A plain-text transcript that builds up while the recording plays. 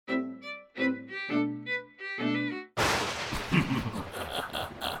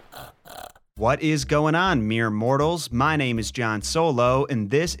What is going on, mere mortals? My name is John Solo, and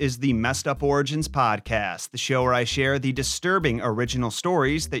this is the Messed Up Origins podcast, the show where I share the disturbing original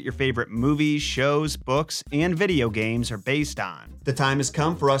stories that your favorite movies, shows, books, and video games are based on. The time has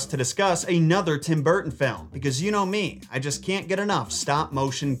come for us to discuss another Tim Burton film, because you know me, I just can't get enough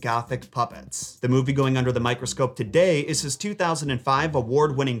stop-motion gothic puppets. The movie going under the microscope today is his 2005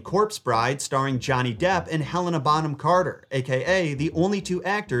 award-winning Corpse Bride starring Johnny Depp and Helena Bonham Carter, aka the only two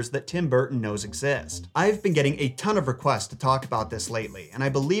actors that Tim Burton knows exist. I've been getting a ton of requests to talk about this lately, and I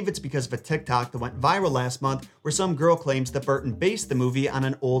believe it's because of a TikTok that went viral last month where some girl claims that Burton based the movie on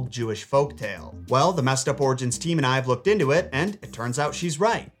an old Jewish folktale. Well, the Messed Up Origins team and I have looked into it, and it turns out she's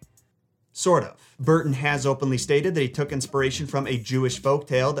right. Sort of. Burton has openly stated that he took inspiration from a Jewish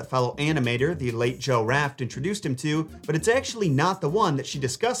folktale that fellow animator, the late Joe Raft, introduced him to, but it's actually not the one that she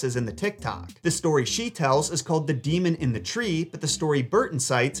discusses in the TikTok. The story she tells is called The Demon in the Tree, but the story Burton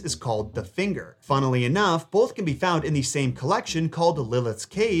cites is called The Finger. Funnily enough, both can be found in the same collection called Lilith's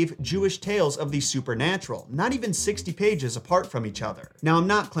Cave, Jewish Tales of the Supernatural, not even 60 pages apart from each other. Now, I'm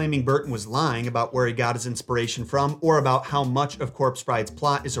not claiming Burton was lying about where he got his inspiration from, or about how much of Corpse Bride's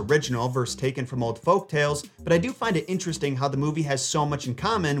plot is original versus taken from old folktales, but I do find it interesting how the movie has so much in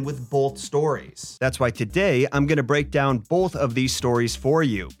common with both stories. That's why today I'm going to break down both of these stories for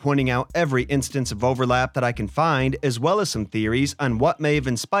you, pointing out every instance of overlap that I can find, as well as some theories on what may have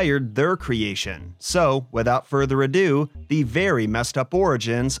inspired their creation. So, without further ado, the very messed up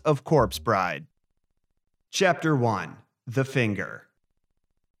origins of Corpse Bride. Chapter 1. The Finger.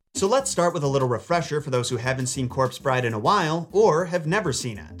 So let's start with a little refresher for those who haven't seen Corpse Bride in a while, or have never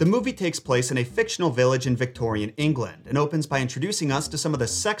seen it. The movie takes place in a fictional village in Victorian England, and opens by introducing us to some of the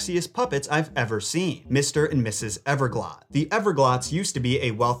sexiest puppets I've ever seen, Mr. and Mrs. Everglot. The Everglots used to be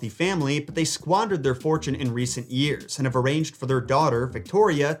a wealthy family, but they squandered their fortune in recent years, and have arranged for their daughter,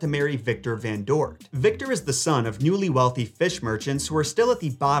 Victoria, to marry Victor Van Dort. Victor is the son of newly wealthy fish merchants who are still at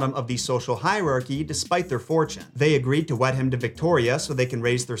the bottom of the social hierarchy despite their fortune. They agreed to wed him to Victoria so they can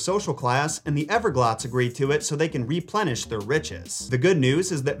raise their social class, and the Everglots agreed to it so they can replenish their riches. The good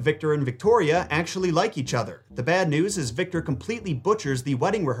news is that Victor and Victoria actually like each other. The bad news is Victor completely butchers the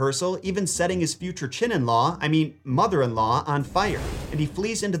wedding rehearsal, even setting his future mother-in-law, on fire, and he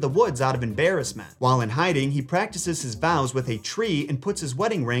flees into the woods out of embarrassment. While in hiding, he practices his vows with a tree and puts his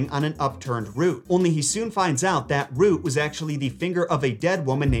wedding ring on an upturned root. Only he soon finds out that root was actually the finger of a dead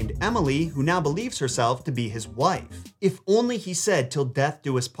woman named Emily, who now believes herself to be his wife. If only he said, "Till death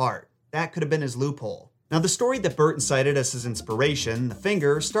do us part." That could have been his loophole. Now, the story that Burton cited as his inspiration, The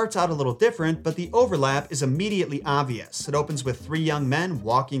Finger, starts out a little different, but the overlap is immediately obvious. It opens with three young men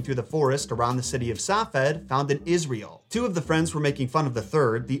walking through the forest around the city of Safed, found in Israel. Two of the friends were making fun of the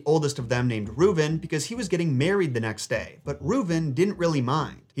third, the oldest of them named Reuven, because he was getting married the next day, but Reuven didn't really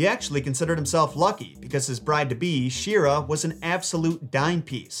mind. He actually considered himself lucky, because his bride-to-be, Shira, was an absolute dime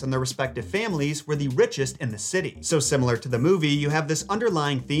piece, and their respective families were the richest in the city. So similar to the movie, you have this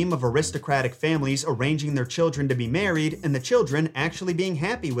underlying theme of aristocratic families arranging their children to be married, and the children actually being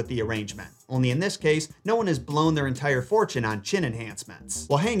happy with the arrangement. Only in this case, no one has blown their entire fortune on chin enhancements.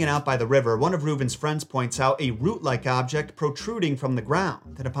 While hanging out by the river, one of Reuven's friends points out a root-like object protruding from the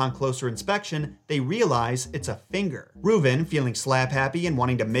ground, and upon closer inspection, they realize it's a finger. Reuven, feeling slap-happy and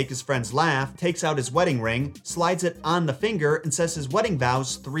wanting to make his friends laugh, takes out his wedding ring, slides it on the finger, and says his wedding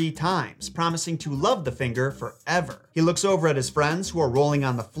vows 3 times, promising to love the finger forever. He looks over at his friends, who are rolling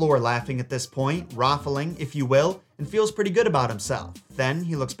on the floor laughing at this point, ruffling, if you will, and feels pretty good about himself. Then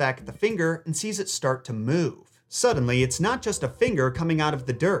he looks back at the finger and sees it start to move. Suddenly, it's not just a finger coming out of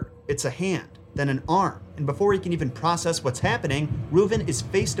the dirt, it's a hand, then an arm, and before he can even process what's happening, Reuven is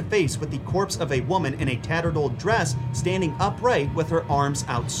face to face with the corpse of a woman in a tattered old dress standing upright with her arms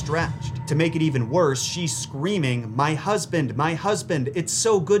outstretched. To make it even worse, she's screaming, my husband, it's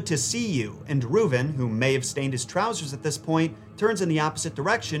so good to see you," and Reuven, who may have stained his trousers at this point, turns in the opposite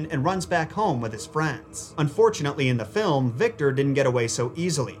direction and runs back home with his friends. Unfortunately, in the film, Victor didn't get away so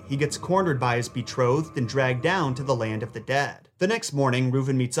easily. He gets cornered by his betrothed and dragged down to the land of the dead. The next morning,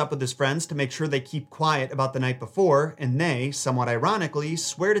 Reuven meets up with his friends to make sure they keep quiet about the night before, and they, somewhat ironically,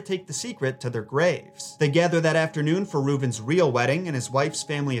 swear to take the secret to their graves. They gather that afternoon for Reuven's real wedding, and his wife's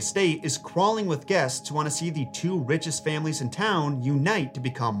family estate is crawling with guests who want to see the two richest families in town unite to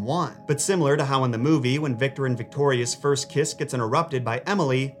become one. But similar to how in the movie, when Victor and Victoria's first kiss gets interrupted by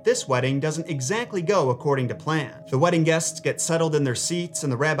Emily, this wedding doesn't exactly go according to plan. The wedding guests get settled in their seats,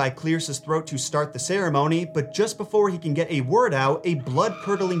 and the rabbi clears his throat to start the ceremony, but just before he can get a word out, a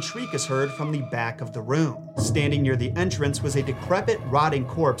blood-curdling shriek is heard from the back of the room. room. Standing near the entrance was a decrepit, rotting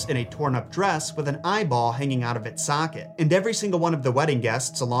corpse in a torn-up dress with an eyeball hanging out of its socket. And every single one of the wedding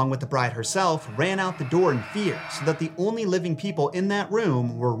guests, along with the bride herself, ran out the door in fear, so that the only living people in that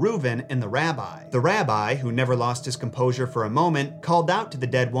room were Reuven and the rabbi. The rabbi, who never lost his composure for a moment, called out to the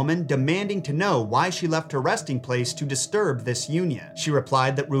dead woman, demanding to know why she left her resting place to disturb this union. She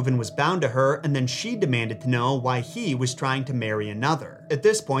replied that Reuven was bound to her, and then she demanded to know why he was trying to marry another. At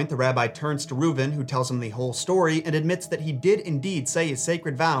this point, the rabbi turns to Reuven, who tells him the whole story and admits that he did indeed say his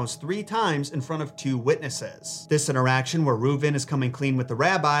sacred vows 3 times in front of 2 witnesses. This interaction where Reuven is coming clean with the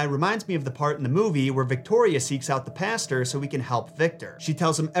rabbi reminds me of the part in the movie where Victoria seeks out the pastor so he can help Victor. She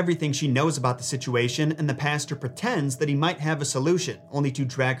tells him everything she knows about the situation, and the pastor pretends that he might have a solution, only to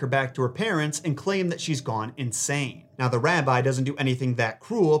drag her back to her parents and claim that she's gone insane. Now, the rabbi doesn't do anything that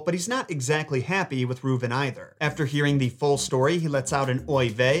cruel, but he's not exactly happy with Reuven either. After hearing the full story, he lets out an oy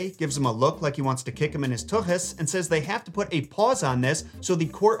vey, gives him a look like he wants to kick him in his tuchus, and says they have to put a pause on this so the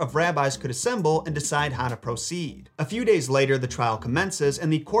court of rabbis could assemble and decide how to proceed. A few days later, the trial commences,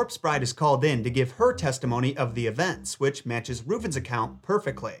 and the corpse bride is called in to give her testimony of the events, which matches Reuven's account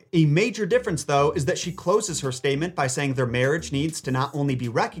perfectly. A major difference, though, is that she closes her statement by saying their marriage needs to not only be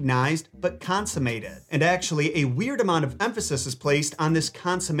recognized, but consummated. And actually, a weird amount of emphasis is placed on this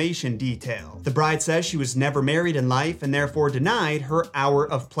consummation detail. The bride says she was never married in life and therefore denied her hour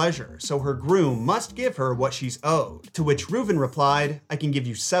of pleasure, so her groom must give her what she's owed. To which Reuven replied, "I can give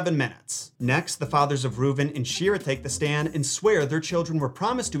you 7 minutes." Next, the fathers of Reuven and Shira take the stand and swear their children were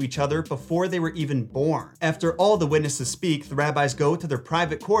promised to each other before they were even born. After all the witnesses speak, the rabbis go to their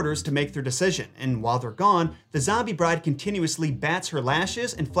private quarters to make their decision, and while they're gone, the zombie bride continuously bats her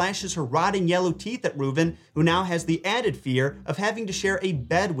lashes and flashes her rotting yellow teeth at Reuven, who now has the added fear of having to share a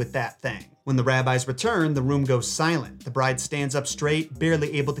bed with that thing. When the rabbis return, the room goes silent. The bride stands up straight,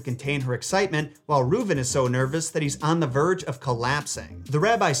 barely able to contain her excitement, while Reuven is so nervous that he's on the verge of collapsing. The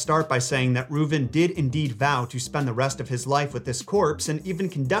rabbis start by saying that Reuven did indeed vow to spend the rest of his life with this corpse and even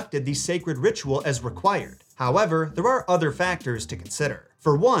conducted the sacred ritual as required. However, there are other factors to consider.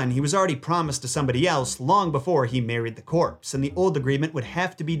 For one, he was already promised to somebody else long before he married the corpse, and the old agreement would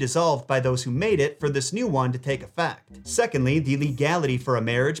have to be dissolved by those who made it for this new one to take effect. Secondly, the legality for a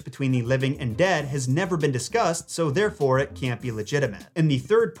marriage between the living and dead has never been discussed, so therefore it can't be legitimate. And the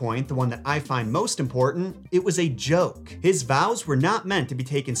third point, the one that I find most important, it was a joke. His vows were not meant to be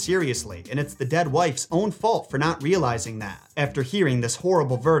taken seriously, and it's the dead wife's own fault for not realizing that. After hearing this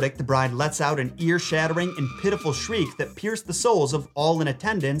horrible verdict, the bride lets out an ear-shattering and pitiful shriek that pierced the souls of all in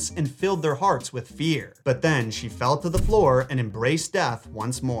attendance and filled their hearts with fear. But then she fell to the floor and embraced death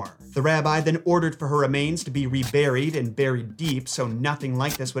once more. The rabbi then ordered for her remains to be reburied and buried deep so nothing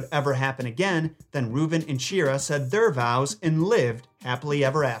like this would ever happen again. Then Reuven and Shira said their vows and lived happily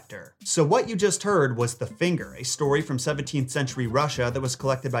ever after. So what you just heard was The Finger, a story from 17th century Russia that was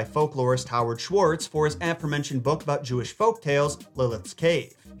collected by folklorist Howard Schwartz for his aforementioned book about Jewish folktales, Lilith's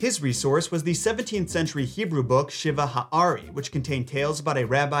Cave. His resource was the 17th century Hebrew book Shiva Ha'ari, which contained tales about a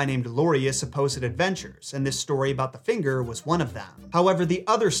rabbi named Luria's supposed adventures, and this story about the finger was one of them. However, the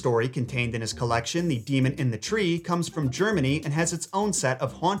other story contained in his collection, The Demon in the Tree, comes from Germany and has its own set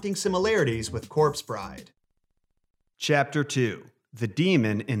of haunting similarities with Corpse Bride. Chapter 2. The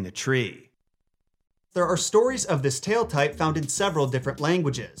Demon in the Tree. There are stories of this tale type found in several different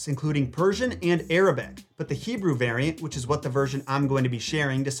languages, including Persian and Arabic, but the Hebrew variant, which is what the version I'm going to be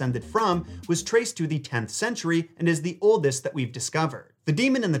sharing descended from, was traced to the 10th century and is the oldest that we've discovered. The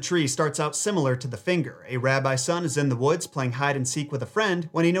Demon in the Tree starts out similar to The Finger. A rabbi's son is in the woods playing hide and seek with a friend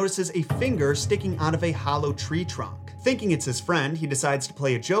when he notices a finger sticking out of a hollow tree trunk. Thinking it's his friend, he decides to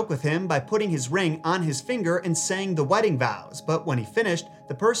play a joke with him by putting his ring on his finger and saying the wedding vows, but when he finished,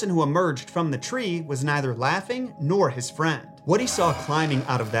 the person who emerged from the tree was neither laughing nor his friend. What he saw climbing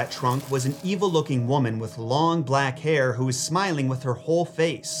out of that trunk was an evil-looking woman with long black hair who was smiling with her whole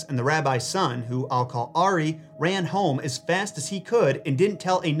face, and the rabbi's son, who I'll call Ari, ran home as fast as he could and didn't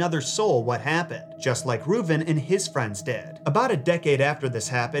tell another soul what happened, just like Reuven and his friends did. About a decade after this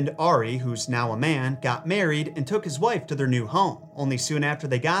happened, Ari, who's now a man, got married and took his wife to their new home. Only soon after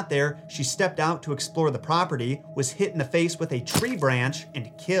they got there, she stepped out to explore the property, was hit in the face with a tree branch, and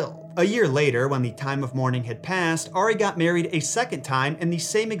killed. A year later, when the time of mourning had passed, Ari got married a second time and the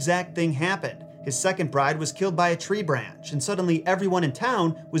same exact thing happened. His second bride was killed by a tree branch, and suddenly everyone in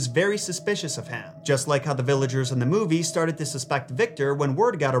town was very suspicious of him. Just like how the villagers in the movie started to suspect Victor when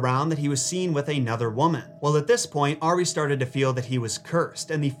word got around that he was seen with another woman. Well, at this point, Ari started to feel that he was cursed,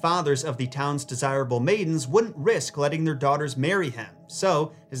 and the fathers of the town's desirable maidens wouldn't risk letting their daughters marry him.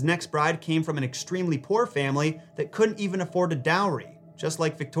 So, his next bride came from an extremely poor family that couldn't even afford a dowry. just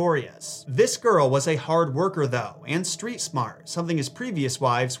like Victoria's. This girl was a hard worker though, and street smart, something his previous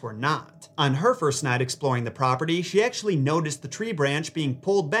wives were not. On her first night exploring the property, she actually noticed the tree branch being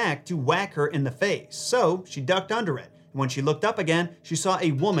pulled back to whack her in the face, so she ducked under it. When she looked up again, she saw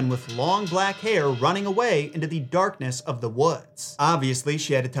a woman with long black hair running away into the darkness of the woods. Obviously,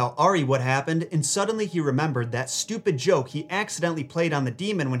 she had to tell Ari what happened, and suddenly he remembered that stupid joke he accidentally played on the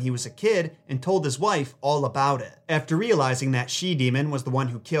demon when he was a kid and told his wife all about it. After realizing that she-demon was the one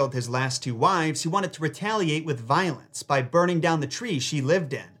who killed his last two wives, he wanted to retaliate with violence by burning down the tree she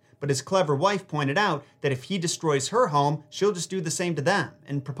lived in. But his clever wife pointed out that if he destroys her home, she'll just do the same to them,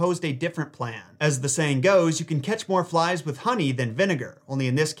 and proposed a different plan. As the saying goes, you can catch more flies with honey than vinegar, only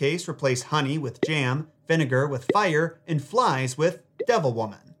in this case replace honey with jam, vinegar with fire, and flies with devil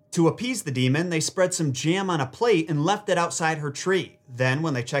woman. To appease the demon, they spread some jam on a plate and left it outside her tree. Then,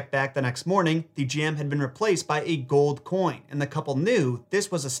 when they checked back the next morning, the jam had been replaced by a gold coin, and the couple knew this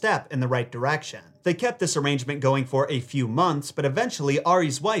was a step in the right direction. They kept this arrangement going for a few months, but eventually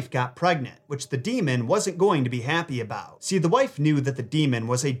Ari's wife got pregnant, which the demon wasn't going to be happy about. See, the wife knew that the demon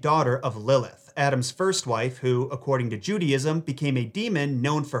was a daughter of Lilith, Adam's first wife, who, according to Judaism, became a demon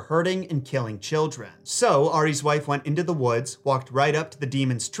known for hurting and killing children. So, Ari's wife went into the woods, walked right up to the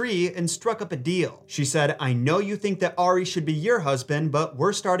demon's tree, and struck up a deal. She said, "I know you think that Ari should be your husband, but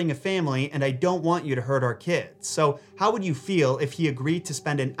we're starting a family and I don't want you to hurt our kids. So how would you feel if he agreed to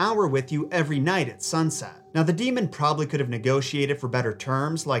spend an hour with you every night at sunset?" Now the demon probably could have negotiated for better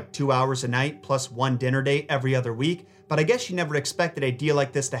terms, like 2 hours a night plus one dinner date every other week, but I guess she never expected a deal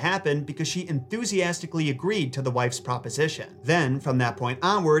like this to happen because she enthusiastically agreed to the wife's proposition. Then, from that point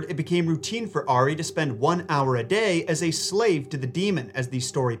onward, it became routine for Ari to spend 1 hour a day as a slave to the demon, as the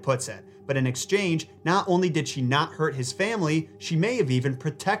story puts it. But in exchange, not only did she not hurt his family, she may have even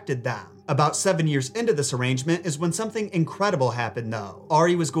protected them. About 7 years into this arrangement is when something incredible happened though.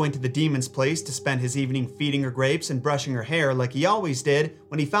 Ari was going to the demon's place to spend his evening feeding her grapes and brushing her hair like he always did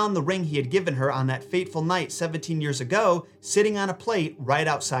when he found the ring he had given her on that fateful night 17 years ago sitting on a plate right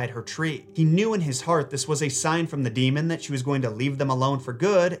outside her tree. He knew in his heart this was a sign from the demon that she was going to leave them alone for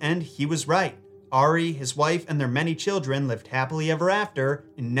good, and he was right. Ari, his wife, and their many children lived happily ever after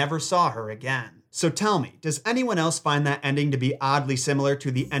and never saw her again. So tell me, does anyone else find that ending to be oddly similar to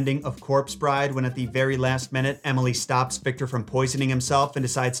the ending of Corpse Bride when at the very last minute Emily stops Victor from poisoning himself and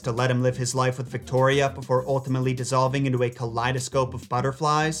decides to let him live his life with Victoria before ultimately dissolving into a kaleidoscope of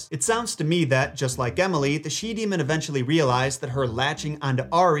butterflies? It sounds to me that, just like Emily, the she-demon eventually realized that her latching onto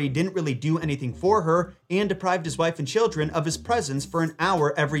Ari didn't really do anything for her and deprived his wife and children of his presence for an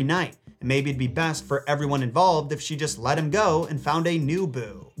hour every night. And maybe it'd be best for everyone involved if she just let him go and found a new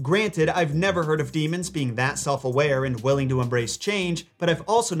boo. Granted, I've never heard of demons being that self-aware and willing to embrace change, but I've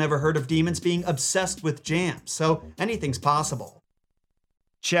also never heard of demons being obsessed with jam, so anything's possible.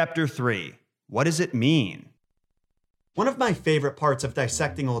 Chapter 3. What does it mean? One of my favorite parts of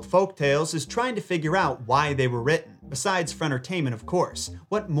dissecting old folktales is trying to figure out why they were written. Besides for entertainment, of course.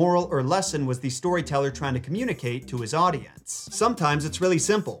 What moral or lesson was the storyteller trying to communicate to his audience? Sometimes it's really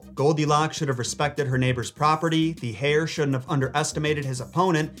simple. Goldilocks should have respected her neighbor's property, the hare shouldn't have underestimated his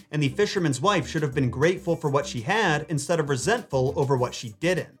opponent, and the fisherman's wife should have been grateful for what she had instead of resentful over what she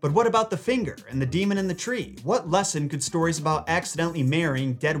didn't. But what about the finger and the demon in the tree? What lesson could stories about accidentally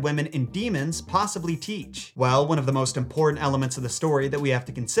marrying dead women and demons possibly teach? Well, one of the most important elements of the story that we have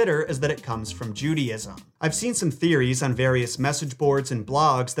to consider is that it comes from Judaism. I've seen some theories on various message boards and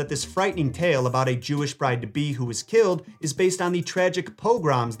blogs that this frightening tale about a Jewish bride-to-be who was killed is based on the tragic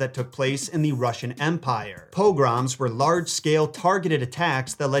pogroms that took place in the Russian Empire. Pogroms were large-scale targeted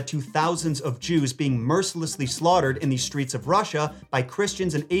attacks that led to thousands of Jews being mercilessly slaughtered in the streets of Russia by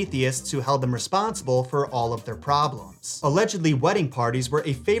Christians and atheists who held them responsible for all of their problems. Allegedly, wedding parties were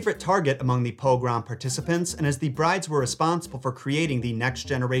a favorite target among the pogrom participants, and as the brides were responsible for creating the next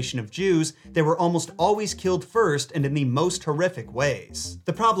generation of Jews, they were almost always killed first and in the most horrific ways.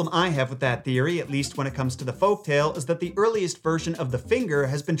 The problem I have with that theory, at least when it comes to the folktale, is that the earliest version of the finger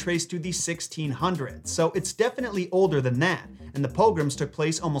has been traced to the 1600s, so it's definitely older than that, and the pogroms took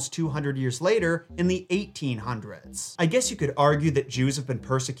place almost 200 years later in the 1800s. I guess you could argue that Jews have been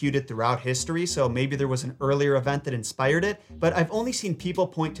persecuted throughout history, so maybe there was an earlier event that inspired it, but I've only seen people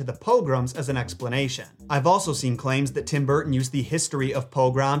point to the pogroms as an explanation. I've also seen claims that Tim Burton used the history of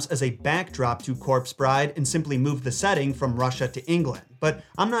pogroms as a backdrop to Corpse Bride and simply moved the setting from Russia to England. but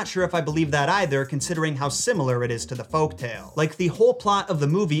I'm not sure if I believe that either, considering how similar it is to the folktale. Like, the whole plot of the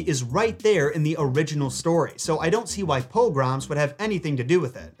movie is right there in the original story, so I don't see why pogroms would have anything to do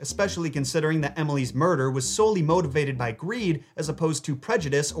with it, especially considering that Emily's murder was solely motivated by greed as opposed to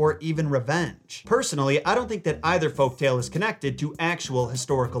prejudice or even revenge. Personally, I don't think that either folktale is connected to actual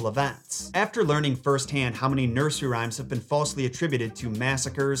historical events. After learning firsthand how many nursery rhymes have been falsely attributed to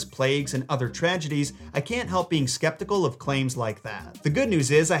massacres, plagues, and other tragedies, I can't help being skeptical of claims like that. The good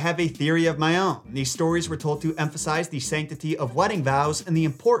news is I have a theory of my own. These stories were told to emphasize the sanctity of wedding vows and the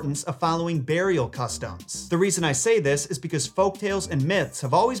importance of following burial customs. The reason I say this is because folktales and myths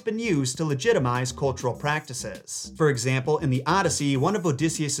have always been used to legitimize cultural practices. For example, in the Odyssey, one of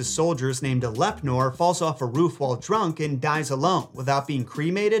Odysseus' soldiers named Elepnor falls off a roof while drunk and dies alone, without being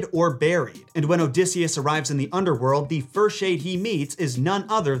cremated or buried. And when Odysseus arrives in the underworld, the first shade he meets is none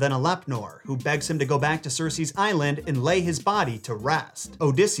other than Elepnor, who begs him to go back to Circe's island and lay his body to rest.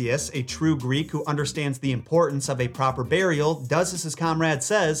 Odysseus, a true Greek who understands the importance of a proper burial, does as his comrade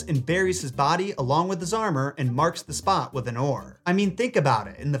says and buries his body along with his armor and marks the spot with an oar. I mean, think about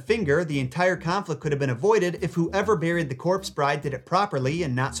it. In the Finger, the entire conflict could have been avoided if whoever buried the corpse bride did it properly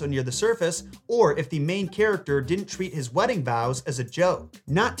and not so near the surface, or if the main character didn't treat his wedding vows as a joke.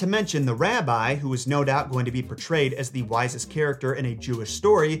 Not to mention the rabbi, who is no doubt going to be portrayed as the wisest character in a Jewish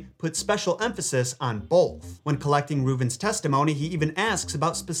story, put special emphasis on both. When collecting Reuven's testimony, he even asks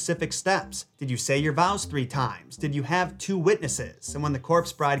about specific steps. Did you say your vows 3 times? Did you have 2 witnesses? And when the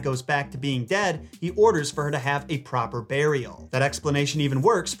corpse bride goes back to being dead, he orders for her to have a proper burial. That explanation even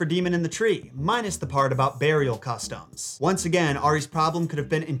works for Demon in the Tree, minus the part about burial customs. Once again, Ari's problem could have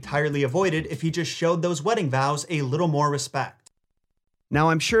been entirely avoided if he just showed those wedding vows a little more respect. Now,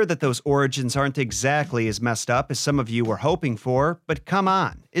 I'm sure that those origins aren't exactly as messed up as some of you were hoping for, but come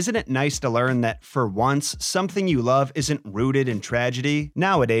on, isn't it nice to learn that, for once, something you love isn't rooted in tragedy?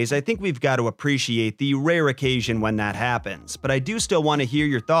 Nowadays, I think we've got to appreciate the rare occasion when that happens, but I do still want to hear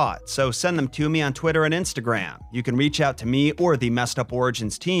your thoughts, so send them to me on Twitter and Instagram. You can reach out to me or the Messed Up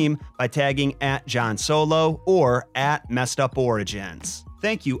Origins team by tagging @JohnSolo or @MessedUpOrigins.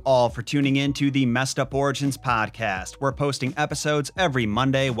 Thank you all for tuning in to the Messed Up Origins podcast. We're posting episodes every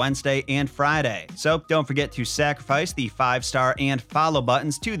Monday, Wednesday, and Friday. So don't forget to sacrifice the 5-star and follow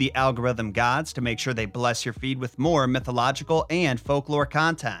buttons to the algorithm gods to make sure they bless your feed with more mythological and folklore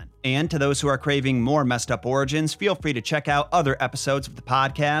content. And to those who are craving more Messed Up Origins, feel free to check out other episodes of the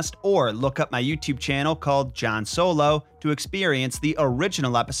podcast or look up my YouTube channel called John Solo to experience the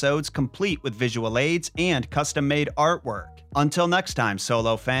original episodes complete with visual aids and custom-made artwork. Until next time,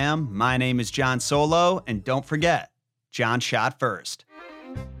 Solo fam, my name is John Solo, and don't forget, John shot first.